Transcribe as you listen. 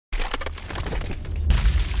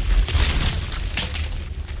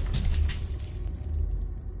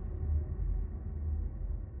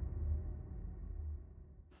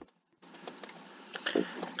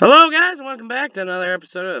Hello guys and welcome back to another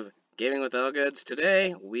episode of Gaming with Elgoods.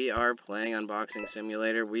 Today we are playing Unboxing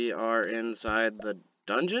Simulator. We are inside the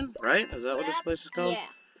dungeon, right? Is that what this place is called? Yeah.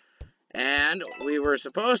 And we were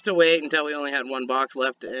supposed to wait until we only had one box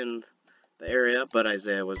left in the area, but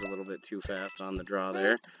Izaiah was a little bit too fast on the draw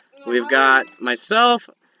there. We've got myself,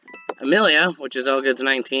 Amelia, which is Elgoods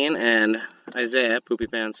 19, and Izaiah, Poopy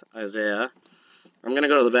Pants Izaiah. I'm going to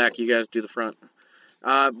go to the back, you guys do the front.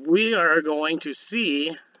 We are going to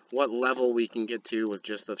see what level we can get to with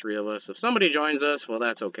just the three of us. If somebody joins us, well,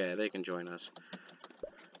 that's okay. They can join us.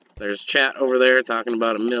 There's chat over there talking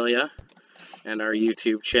about Amelia and our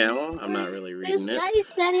YouTube channel. I'm not really reading This it. guy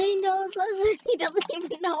said he knows us. He doesn't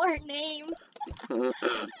even know our name.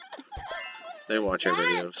 They watch our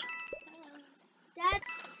videos. That's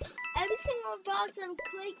every single box I'm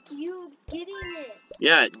clicking, you getting it.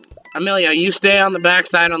 Yeah, Amelia, you stay on the back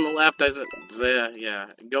side on the left. Izaiah, yeah,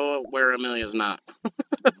 go where Amelia's not.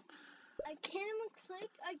 I can't even click.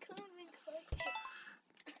 I couldn't even click.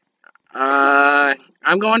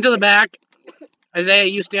 I'm going to the back.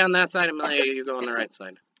 Izaiah, you stay on that side. Amelia, you go on the right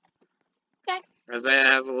side. Okay.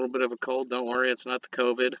 Izaiah has a little bit of a cold. Don't worry, it's not the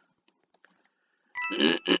COVID.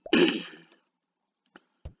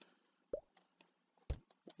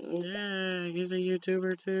 Yeah, he's a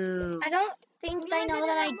YouTuber too. I don't think they know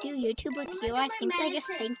that I do YouTube with you. I think they just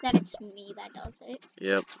think that it's me that does it.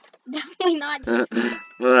 Yep. Definitely not just me.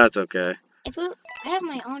 Well, that's okay. I have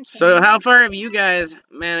my own channel. So, how far have you guys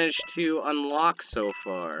managed to unlock so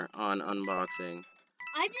far on unboxing?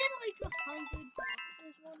 I did like 100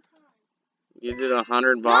 boxes one time. You did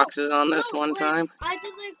 100 boxes on this one time? I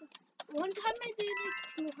did like, one time I did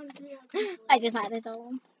like 200. I just had this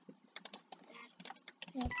all.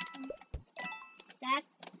 Dad?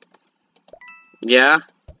 Yeah?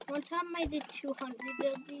 One time I did 200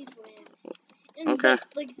 of these lands. And Okay.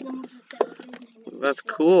 Like numbers of sellers. That's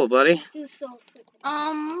cool, buddy. It was so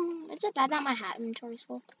freaking is it bad that my hat inventory's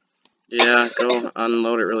full? Yeah, go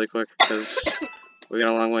unload it really quick, because we got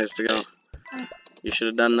a long ways to go. You should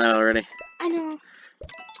have done that already. I know.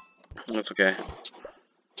 That's okay.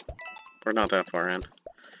 We're not that far in.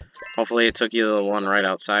 Hopefully it took you the one right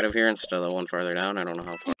outside of here instead of the one farther down. I don't know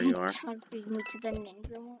how far you are. It's hard for me to the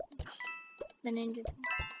ninja one. The ninja.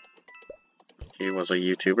 He was a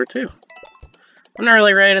YouTuber too. I'm not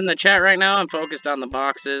really right in the chat right now. I'm focused on the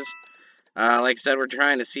boxes. Like I said, we're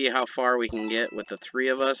trying to see how far we can get with the three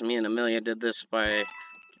of us. Me and Amelia did this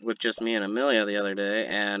with just me and Amelia the other day,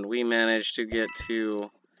 and we managed to get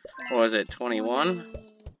to, what was it, 21?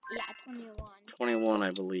 Yeah, 21. 21,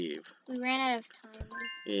 I believe. We ran out of time.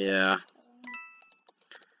 Yeah.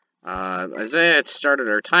 Izaiah had started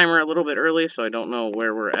our timer a little bit early, so I don't know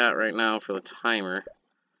where we're at right now for the timer.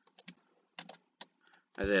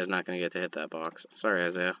 Izaiah's not going to get to hit that box. Sorry,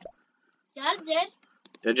 Izaiah. Yeah, I did.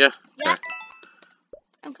 Did ya? Yeah. Okay.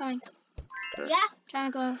 I'm coming. Okay. Yeah. Trying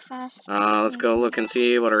to go fast. Let's go look and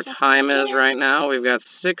see what our time is right now. We've got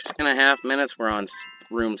 6.5 minutes. We're on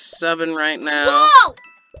room 7 right now. Whoa!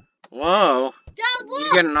 Whoa! Dad, look!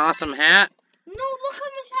 You get an awesome hat? No, look how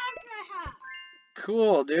much hat I have.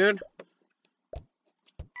 Cool, dude.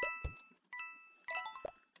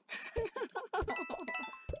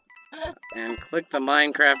 And click the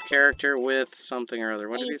Minecraft character with something or other.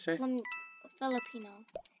 What did he say? Some Filipino.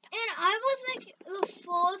 And I was like the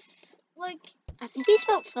first, like, I think he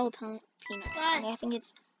spelled Filipino. I think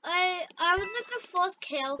it's. I was like the first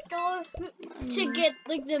character to get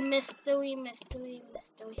like the mystery hat.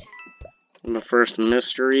 The first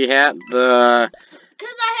mystery hat, the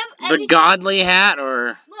godly hat,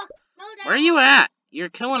 or look, no, Dad. where are you at? You're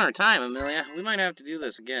killing our time, Amelia. We might have to do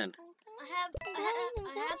this again. I have the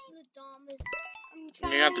Dominus.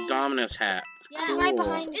 You got the Dominus hat. It's cool. Right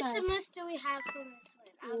behind us. It's the mystery hat from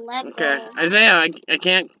this one. Okay, Izaiah, I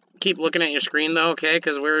can't keep looking at your screen though, okay?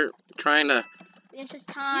 Because we're trying to. This is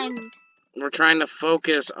timed. We're trying to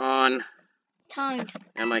focus on. Timed.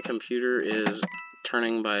 And my computer is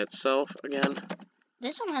turning by itself again.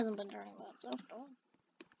 This one hasn't been turning by itself at all.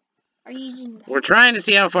 Are you using that? We're trying to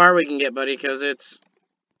see how far we can get, buddy, because it's.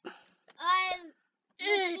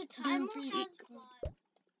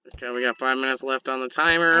 Okay, we got 5 minutes left on the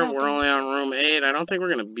timer. We're only on room 8. I don't think we're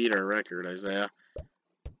gonna beat our record, Izaiah.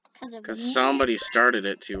 Because somebody started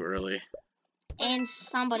it too early. And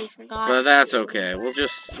somebody forgot. But that's okay.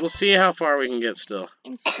 We'll see how far we can get still.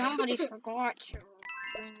 And somebody forgot to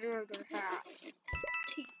renew their hats.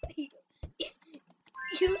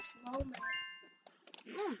 You slow man.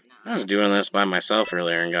 No, I was doing this by myself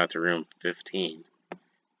earlier and got to room 15.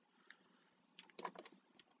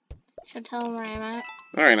 Should tell them where I'm at.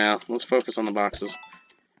 Alright now, let's focus on the boxes.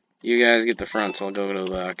 You guys get the front, so I'll go to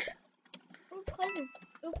the back. It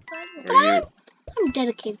But I'm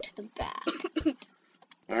dedicated to the back.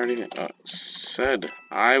 I already said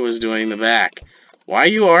I was doing the back. Why are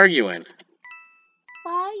you arguing?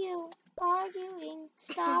 Why are you arguing?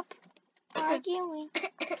 Stop arguing.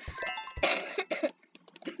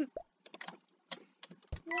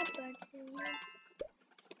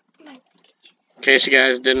 In case you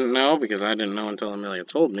guys didn't know, because I didn't know until Amelia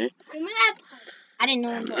told me. I didn't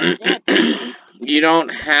know until Izaiah told me. You don't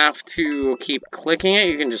have to keep clicking it.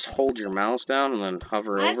 You can just hold your mouse down and then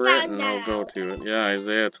hover over it, and it'll go to it. Yeah,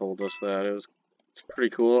 Izaiah told us that. It's pretty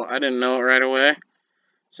cool. I didn't know it right away.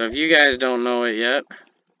 So if you guys don't know it yet,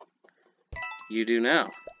 you do now.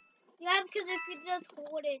 Yeah, because if you just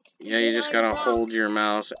hold it. Yeah, you just gotta hold your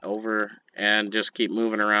mouse over and just keep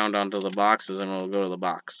moving around onto the boxes, and it'll go to the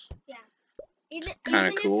box. Yeah. Even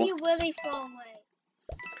cool. if you're really far away.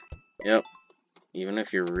 Yep. Even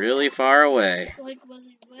if you're really far away. Like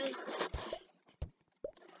really.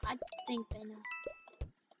 I think they know.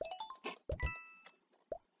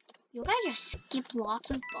 You guys just skip lots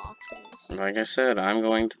of boxes. Like I said, I'm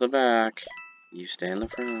going to the back. You stay in the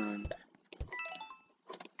front.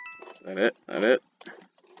 That it? That it?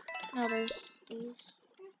 No, there's these.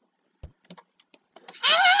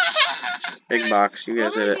 Big box. You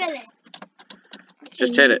guys hit it. Okay,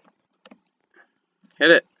 Just hit it.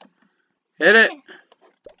 Hit it. Hit it.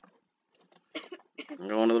 I'm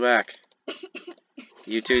going to the back.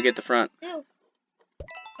 You two get the front. Ew.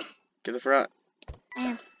 Get the front. I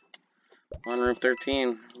am. On room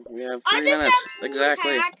 13. We have 3 minutes.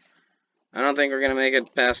 Exactly. Hats. I don't think we're going to make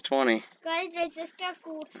it past 20. Guys, I just got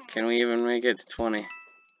food hats. Can we even make it to 20? Guys,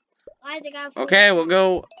 I got food Okay, we'll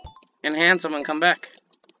go enhance them and come back.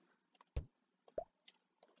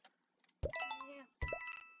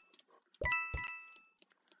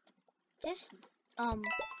 This,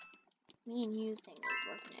 me and you thing is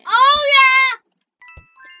working out. Oh, yeah!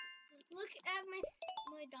 Look at my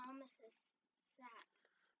Domus's sack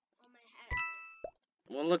on my head.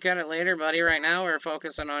 We'll look at it later, buddy. Right now, we're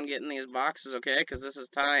focusing on getting these boxes, okay? Because this is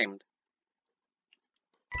timed.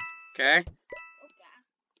 Okay? Okay.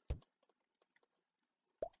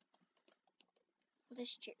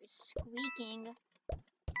 This chair is squeaking.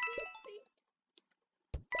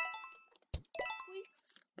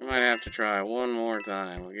 We might have to try one more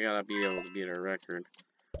time. We gotta be able to beat our record.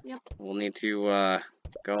 Yep. We'll need to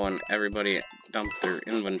go and everybody dump their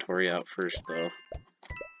inventory out first, though.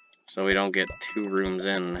 So we don't get 2 rooms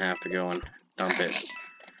in and have to go and dump it.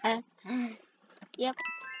 Yep.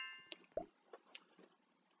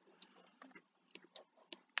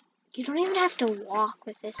 You don't even have to walk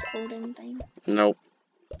with this holding thing. Nope.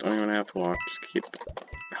 Don't even have to walk. Just keep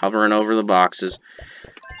hovering over the boxes.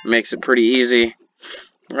 Makes it pretty easy.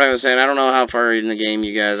 Like I was saying, I don't know how far in the game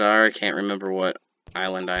you guys are. I can't remember what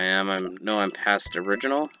island I am. I know I'm past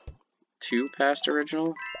original. 2 past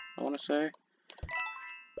original, I want to say.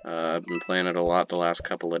 I've been playing it a lot the last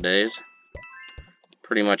couple of days.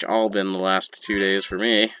 Pretty much all been the last 2 days for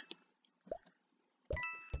me.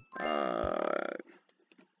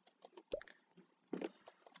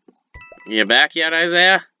 You back yet,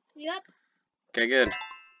 Izaiah? Yep. Okay, good.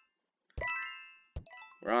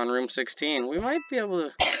 We're on room 16. We might be able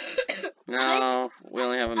to... No, we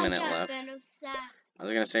only have a minute left. I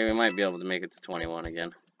was going to say we might be able to make it to 21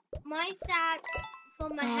 again. My stat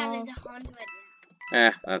from my head is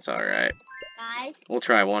 100. That's alright. Guys. We'll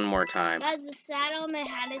try one more time. Guys, the stat on my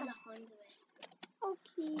head is 100.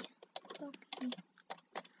 Okay.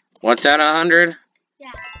 What's at 100?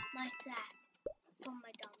 Yeah, my stat from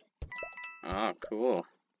my dummy. Oh, cool.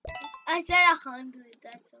 I said 100.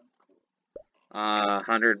 That's so cool.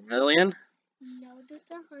 100 million? No, that's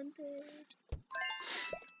 100.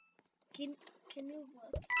 Can you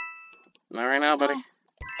look? Not right now, buddy.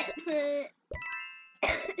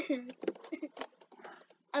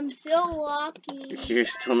 I'm still walking. You're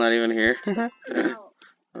still not even here?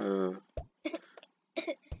 No.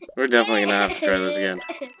 We're definitely gonna have to try this again.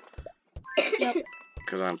 Yep.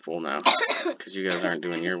 Because I'm full now. Because you guys aren't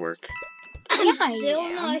doing your work. I'm still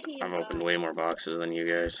not here. I've opened way more boxes than you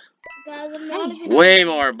guys. Guys, I'm not even Way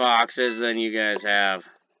more boxes than you guys have.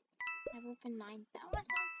 I've opened 9,000.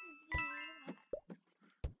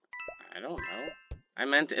 I don't know. I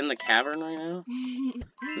meant in the cavern right now.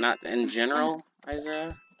 Not in general,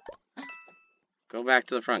 Izaiah. Go back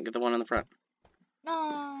to the front. Get the one in the front. No.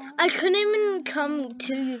 I couldn't even come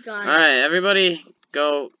to you guys. Alright, everybody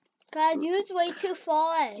go. Guys, you was way too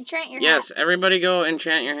far. Enchant your Yes, everybody go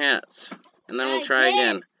enchant your hats. And then we'll try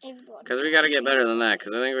again. Because we got to get better than that.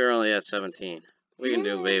 Because I think we were only at 17. We can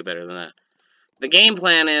do way better than that. The game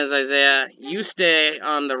plan is, Izaiah, you stay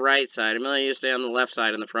on the right side. Amelia, you stay on the left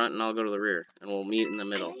side in the front, and I'll go to the rear. And we'll meet in the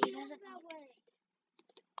middle.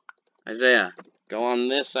 Izaiah, go on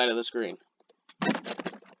this side of the screen.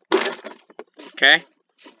 Okay?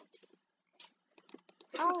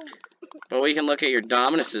 Oh. But we can look at your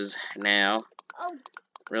dominuses now. Oh.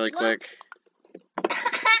 Really quick.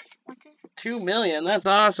 What is 2 million, that's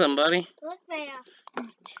awesome, buddy. Look there. 2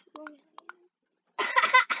 million.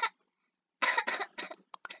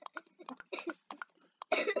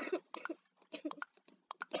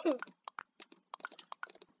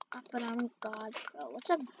 But I'm a god, bro. What's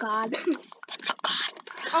a god? That's a god,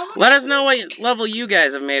 bro. Let us know what level you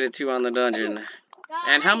guys have made it to on the dungeon.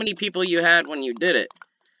 And how many people you had when you did it.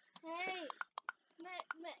 Hey,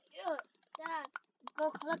 Dad,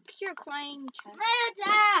 go collect your coin check. Maya,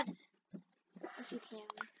 Dad! If you can.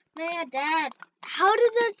 Maya, Dad, how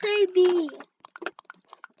did that say B?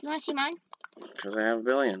 You want to see mine? Because I have a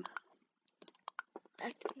billion.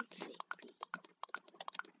 That doesn't say B.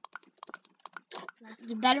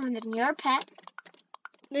 That's better than your pet.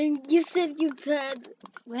 Then you said you pet.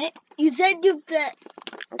 What? You said you pet.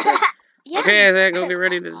 Okay. Yeah. Okay, Izaiah, go get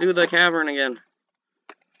ready to do the cavern again.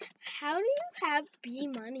 How do you have B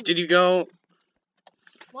money? Did you go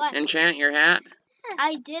What? enchant your hat?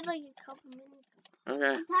 I did like a couple minutes.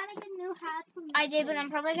 Okay. I'm trying to get new hats. I did, but I'm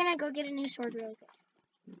probably gonna go get a new sword real quick.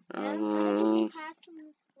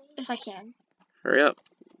 If I can. Hurry up.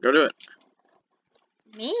 Go do it.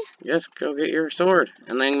 Me? Yes, go get your sword.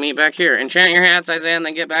 And then meet back here. Enchant your hats, Izaiah, and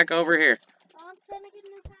then get back over here. I'm trying to get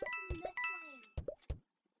new hats from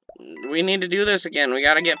this way. We need to do this again. We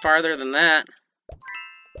gotta get farther than that.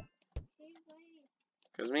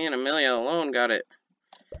 Because me and Amelia alone got it.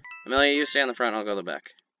 Amelia, you stay on the front, I'll go to the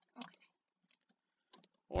back. Okay.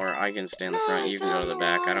 Or I can stay in the front, you can go to the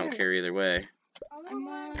back. I don't care either way. I'm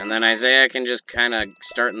And then Izaiah can just kind of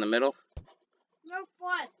start in the middle. no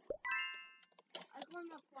fun. I want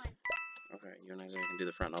no fun. Okay, you and Izaiah can do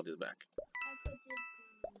the front, and I'll do the back.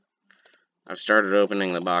 I've started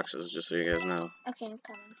opening the boxes, just so you guys know. Okay, I'm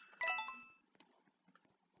coming.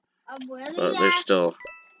 I'm really But there's still...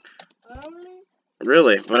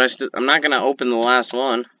 Really? But I'm not going to open the last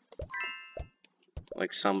one.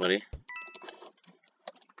 Like somebody.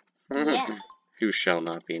 Yeah. Who shall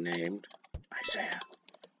not be named. Izaiah.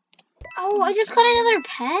 Oh, I just got another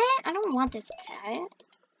pet? I don't want this pet.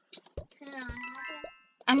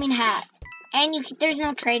 I mean hat. And there's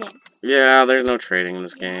no trading. Yeah, there's no trading in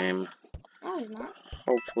this game. No, there's not.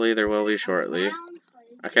 Hopefully there will be shortly.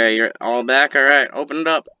 Okay, you're all back? Alright, open it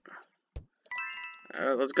up.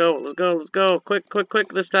 Alright, let's go, let's go, let's go. Quick, quick, quick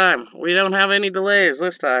this time. We don't have any delays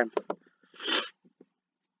this time.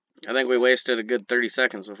 I think we wasted a good 30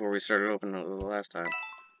 seconds before we started opening it the last time.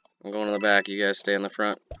 I'm going to the back. You guys stay in the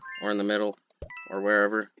front or in the middle or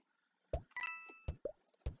wherever.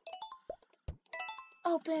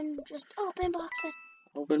 Just open boxes.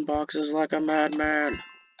 Open boxes like a madman.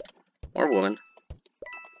 Or woman.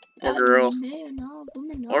 Or girl.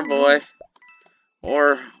 Or boy.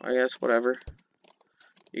 Or, I guess, whatever.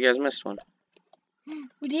 You guys missed one.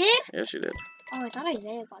 We did? Yes, you did. Oh, I thought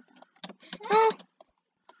Izaiah got that. Oh.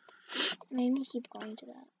 Made me keep going to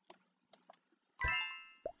that.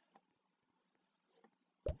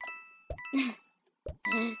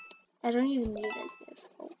 I don't even need this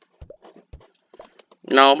hope.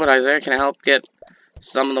 No, but Izaiah can help get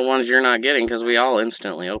some of the ones you're not getting because we all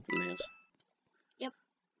instantly open these. Yep.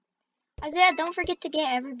 Izaiah, don't forget to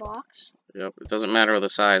get every box. Yep, it doesn't matter the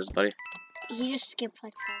size, buddy. He just skipped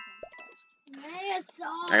like 5 minutes.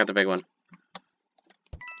 I got the big one.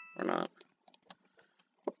 Or not.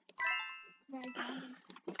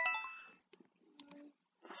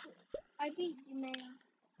 I beat you, man.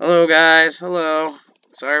 Hello, guys. Hello.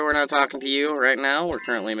 Sorry we're not talking to you right now. We're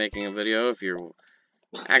currently making a video. If you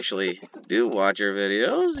actually do watch our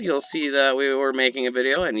videos, you'll see that we were making a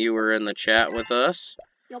video and you were in the chat with us.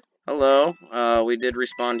 Yep. Hello. We did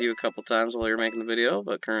respond to you a couple times while you were making the video,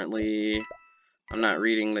 but currently I'm not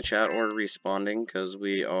reading the chat or responding because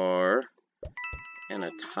we are in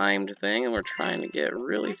a timed thing and we're trying to get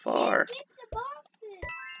really far.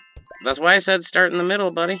 That's why I said start in the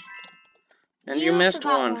middle, buddy. And you missed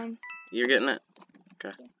one. You're getting it?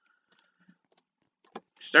 Okay.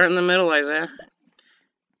 Start in the middle, Izaiah.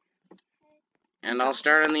 And I'll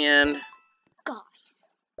start in the end. Guys.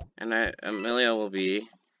 And Amelia will be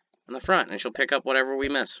in the front, and she'll pick up whatever we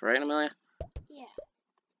miss. Right, Amelia? Yeah.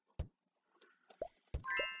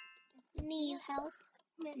 Need help?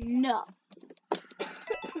 No.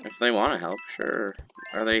 If they want to help, sure.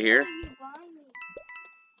 Are they here?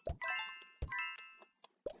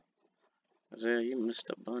 Izaiah, you missed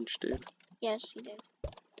a bunch, dude. Yes, you did.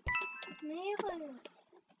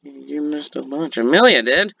 You missed a bunch. Amelia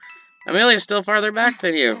did. Amelia's still farther back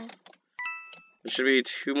than you. Yeah. There should be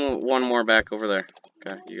one more back over there.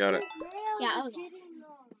 Okay, you got it. Yeah, I was.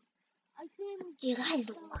 Do you guys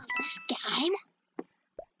love this game?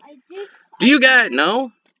 Do you guys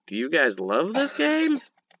Do you guys love this game?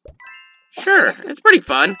 Sure, it's pretty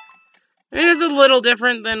fun. It is a little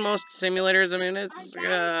different than most simulators. I mean, it's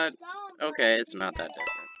okay, it's not that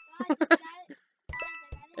different.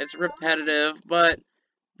 It's repetitive, but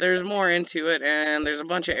there's more into it, and there's a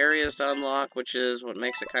bunch of areas to unlock, which is what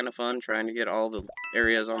makes it kind of fun, trying to get all the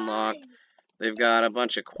areas unlocked. They've got a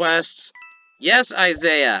bunch of quests. Yes,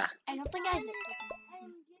 Izaiah. I don't think I.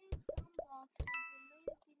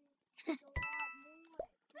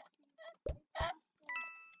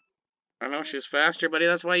 I know she's faster, buddy.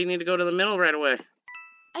 That's why you need to go to the middle right away.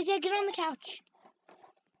 Izaiah, get on the couch.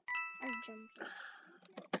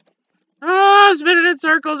 Oh, I'm spinning in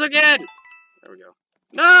circles again. There we go.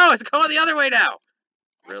 No, it's going the other way now.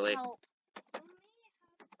 Really? Oh,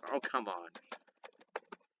 come on.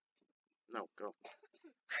 No, go.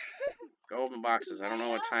 Go open boxes. I don't know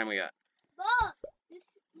what time we got.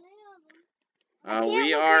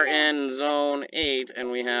 We are in zone 8, and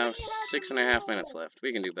we have 6.5 minutes left.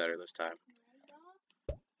 We can do better this time.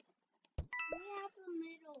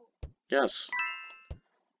 Yes.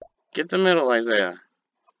 Get the middle, Izaiah.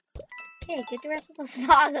 Okay, get the rest of the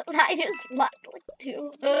spots. I just left like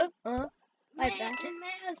 2. Like that.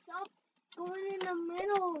 Stop going in the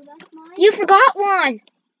middle. That's my You forgot one.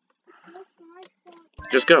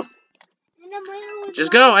 Just go.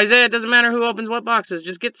 Just go, Izaiah. It doesn't matter who opens what boxes.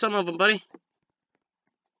 Just get some of them, buddy.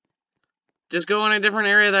 Just go in a different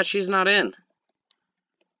area that she's not in.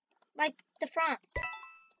 Like the front.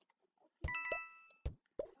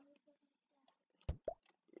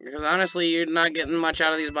 Because honestly, you're not getting much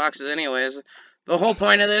out of these boxes anyways. The whole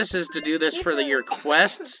point of this is to do this for your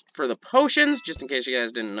quests, for the potions, just in case you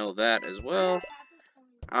guys didn't know that as well.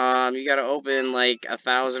 You gotta open like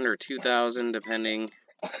 1,000 or 2,000 depending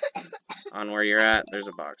on where you're at. There's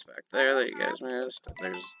a box back there that you guys missed.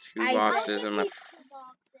 There's 2 boxes in the...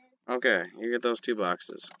 Okay, you get those 2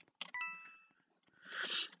 boxes.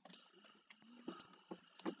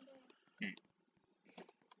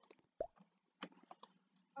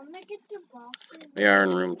 We are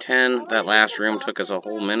in room 10. That last room took us a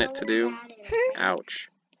whole minute to do. Ouch.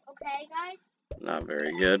 Okay, guys. Not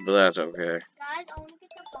very good, but that's okay. Guys, I want to get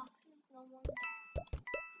the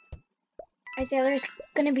boxes. Izaiah, there's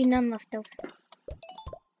gonna be none left over.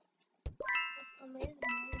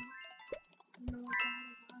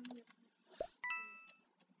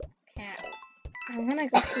 Okay, I'm gonna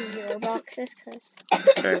go through your boxes, cause.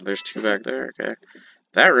 Okay, there's 2 back there. Okay,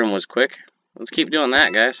 that room was quick. Let's keep doing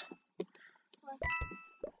that, guys.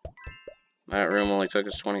 That room only took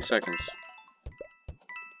us 20 seconds.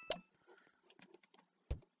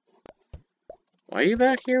 Why are you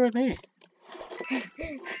back here with me?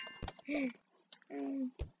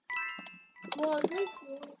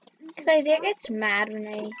 Because Izaiah gets mad when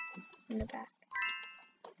I in the back.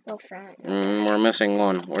 Go front. We're missing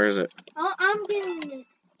one. Where is it? Oh, I'm getting it.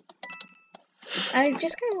 I was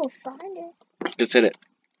just gonna go find it. Just hit it.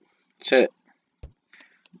 Just hit it.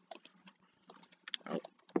 Oh.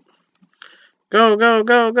 Go, go,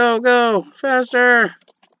 go, go, go! Faster!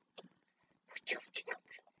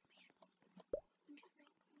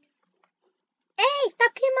 Hey,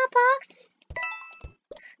 stop getting my boxes!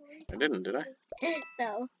 I didn't, did I?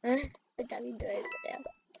 No. I'm talking to it now.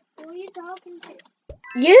 Who are you talking to?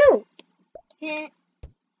 You! We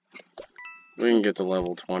can get to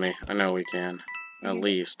level 20. I know we can. At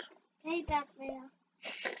least. Hey, back there.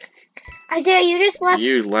 Izaiah, you just left...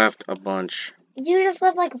 You left a bunch. You just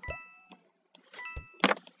left like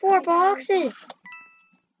 4 boxes.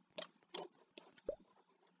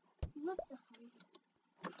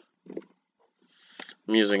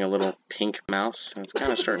 I'm using a little pink mouse, and it's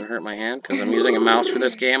kind of starting to hurt my hand because I'm using a mouse for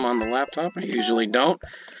this game on the laptop. I usually don't,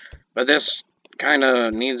 but this kind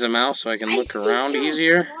of needs a mouse so I can look around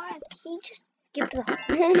easier. He just skipped the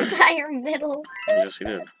whole entire middle. Yes, he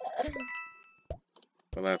did.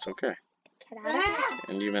 But that's okay.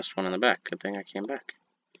 And you missed one in the back. Good thing I came back.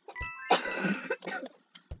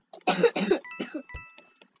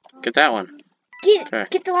 Get that one.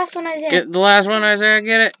 Get the last one, Izaiah. Get the last one, Izaiah.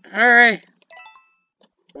 Get it. All right.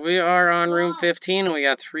 We are on room 15, and we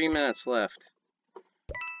got 3 minutes left.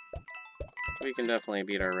 We can definitely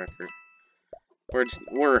beat our record.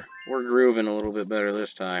 We're grooving a little bit better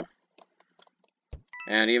this time.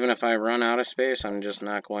 And even if I run out of space, I'm just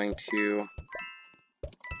not going to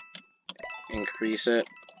increase it.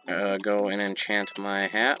 Go and enchant my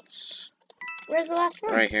hats. Where's the last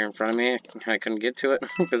one? Right here in front of me. I couldn't get to it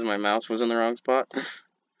because my mouse was in the wrong spot.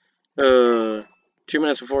 2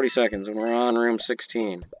 minutes and 40 seconds, and we're on room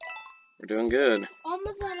 16. We're doing good.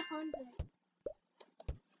 Almost at 100.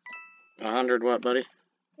 100 what, buddy?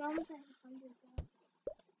 We're almost at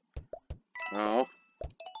 100. Oh.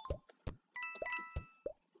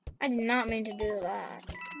 I did not mean to do that.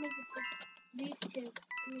 These two.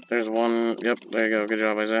 There's one. Yep, there you go. Good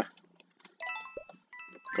job, Izaiah.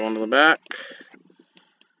 Going to the back.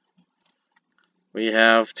 We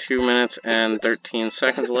have 2 minutes and 13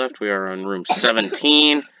 seconds left. We are on room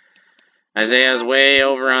 17. Izaiah's way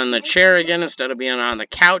over on the chair again instead of being on the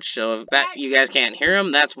couch. So if that you guys can't hear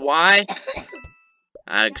him, that's why.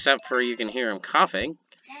 Except for you can hear him coughing.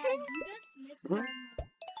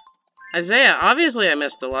 Izaiah, obviously I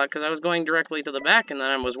missed a lot because I was going directly to the back and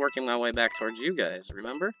then I was working my way back towards you guys,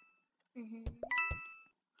 remember? Mm-hmm.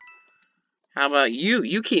 How about you?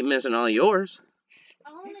 You keep missing all yours.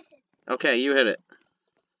 Okay, you hit it.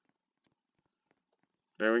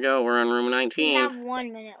 There we go, we're on room 19. We have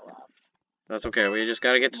 1 minute left. That's okay, we just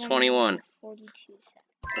gotta get to 21. 42 seconds.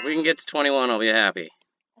 If we can get to 21, I'll be happy.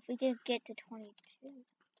 If we could get to 22.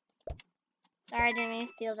 Sorry, I didn't mean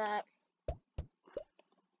to steal that.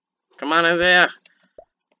 Come on, Izaiah.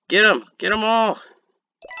 Get them all.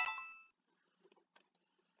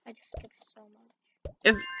 I just skipped so much.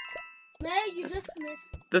 It's Man, you just missed.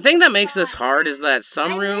 the thing that makes this hard is that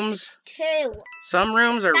some rooms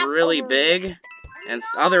are really big and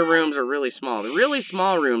other rooms are really small. The really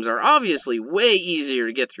small rooms are obviously way easier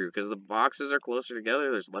to get through because the boxes are closer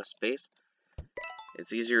together, there's less space.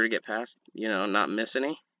 It's easier to get past, you know, not miss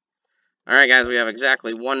any. Alright guys, we have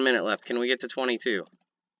exactly 1 minute left. Can we get to 22?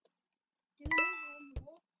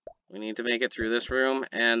 We need to make it through this room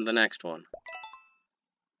and the next one.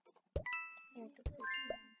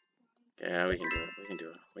 Yeah, we can do it. We can do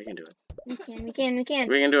it. We can do it. We can. We can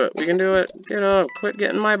do it. We can do it. Get up. Quit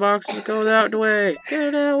getting my boxes. Go that way.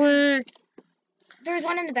 Go that way. There's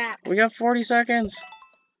one in the back. We got 40 seconds.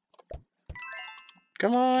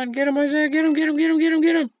 Come on. Get him, Izaiah. Get him, get him, get him, get him,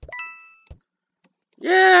 get him.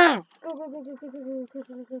 Yeah. Go, go, go, go, go, go, go,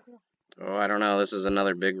 go, go, go. Oh, I don't know. This is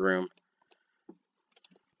another big room.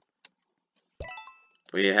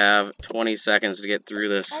 We have 20 seconds to get through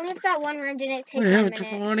this. Only if that one room didn't take 1 We have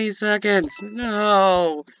minute. 20 seconds.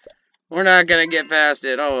 No. We're not going to get past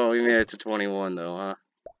it. Oh, we made it to 21, though, huh?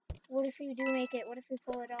 What if we do make it? What if we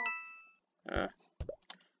pull it off?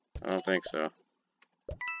 I don't think so.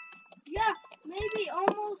 Yeah, maybe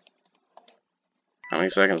almost. How many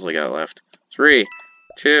seconds we got left? 3,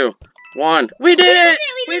 2, 1. We did it!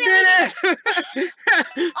 We did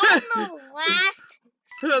it! On the last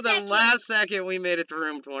So the last second we made it to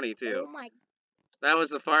room 22. Oh my. That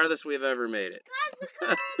was the farthest we've ever made it.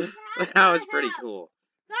 Guys, look how That was pretty cool.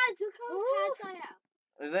 Guys, look how many hats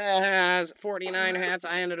I have. Izaiah has 49 hats.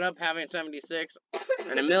 I ended up having 76.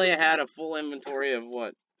 And Amelia had a full inventory of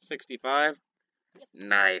what? 65?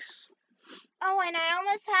 Nice. Oh, and I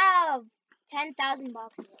almost have 10,000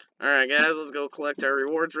 boxes. Alright, guys, let's go collect our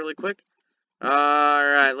rewards really quick.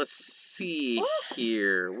 Alright, let's see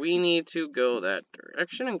here. We need to go that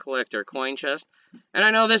direction and collect our coin chest. And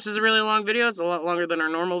I know this is a really long video. It's a lot longer than our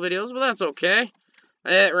normal videos, but that's okay.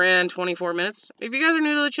 It ran 24 minutes. If you guys are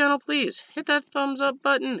new to the channel, please hit that thumbs up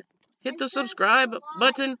button. Hit the subscribe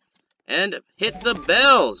button. And hit the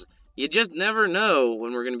bells. You just never know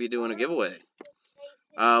when we're going to be doing a giveaway.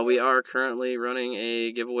 We are currently running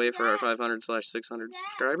a giveaway for our 500/600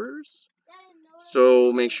 subscribers.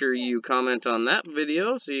 So make sure you comment on that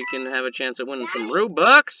video so you can have a chance at winning some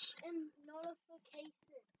Robux.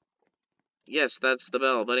 Yes, that's the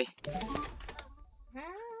bell, buddy.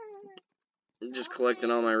 Just collecting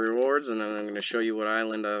all my rewards, and then I'm going to show you what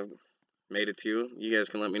island I've made it to. You guys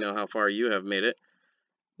can let me know how far you have made it.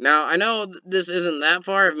 Now, I know this isn't that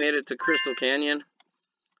far. I've made it to Crystal Canyon.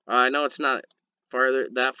 I know it's not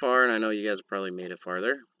that far, and I know you guys have probably made it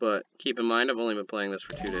farther. But keep in mind, I've only been playing this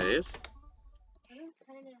for 2 days.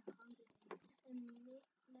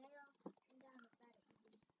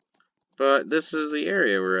 But this is the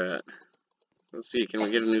area we're at. Let's see, can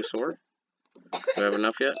we get a new sword? Do I have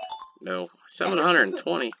enough yet? No.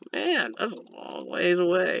 720. Man, that's a long ways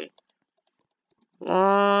away.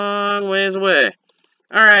 Long ways away.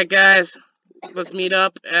 Alright, guys. Let's meet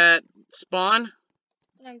up at spawn.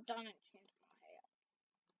 I'm done enchanting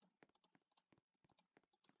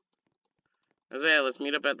my hair. Izaiah, let's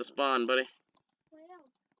meet up at the spawn, buddy.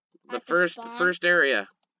 The At the spawn? first area.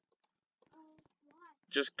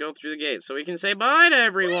 Just go through the gate so we can say bye to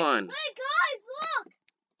everyone. Wait, guys, look!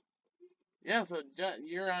 Yeah, so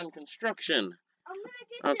you're on construction. I'm gonna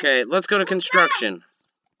get Okay, let's go to construction.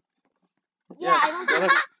 Yeah, I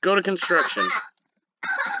don't Go to construction.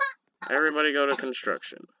 Everybody go to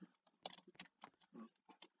construction.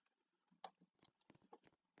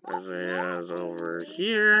 Izaiah's over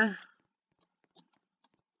here.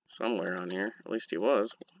 Somewhere on here. At least he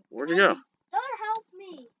was. Where'd you go? Don't help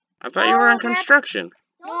me. I thought you were on construction.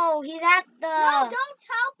 No, he's at the... No, don't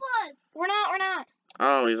help us. We're not.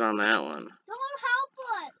 Oh, he's on that one. Don't help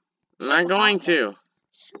us. I'm not going to.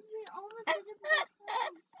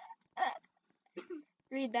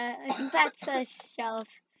 Read that. I think that's a shelf.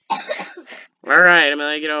 Alright,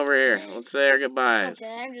 Amelia, get over here. Let's say our goodbyes.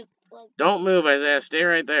 Okay, I'm just like... Don't move, Izaiah. Stay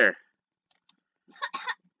right there.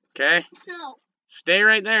 Okay? No. Stay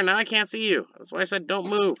right there. Now I can't see you. That's why I said don't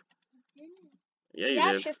move. Yeah, you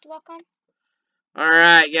have did. shift lock on?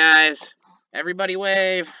 Alright, guys. Everybody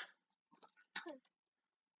wave.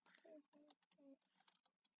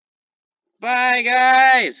 Bye,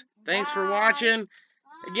 guys. Thanks for watching.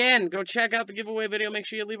 Again, go check out the giveaway video. Make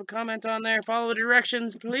sure you leave a comment on there. Follow the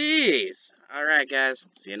directions, please. Alright, guys.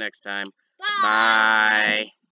 See you next time. Bye.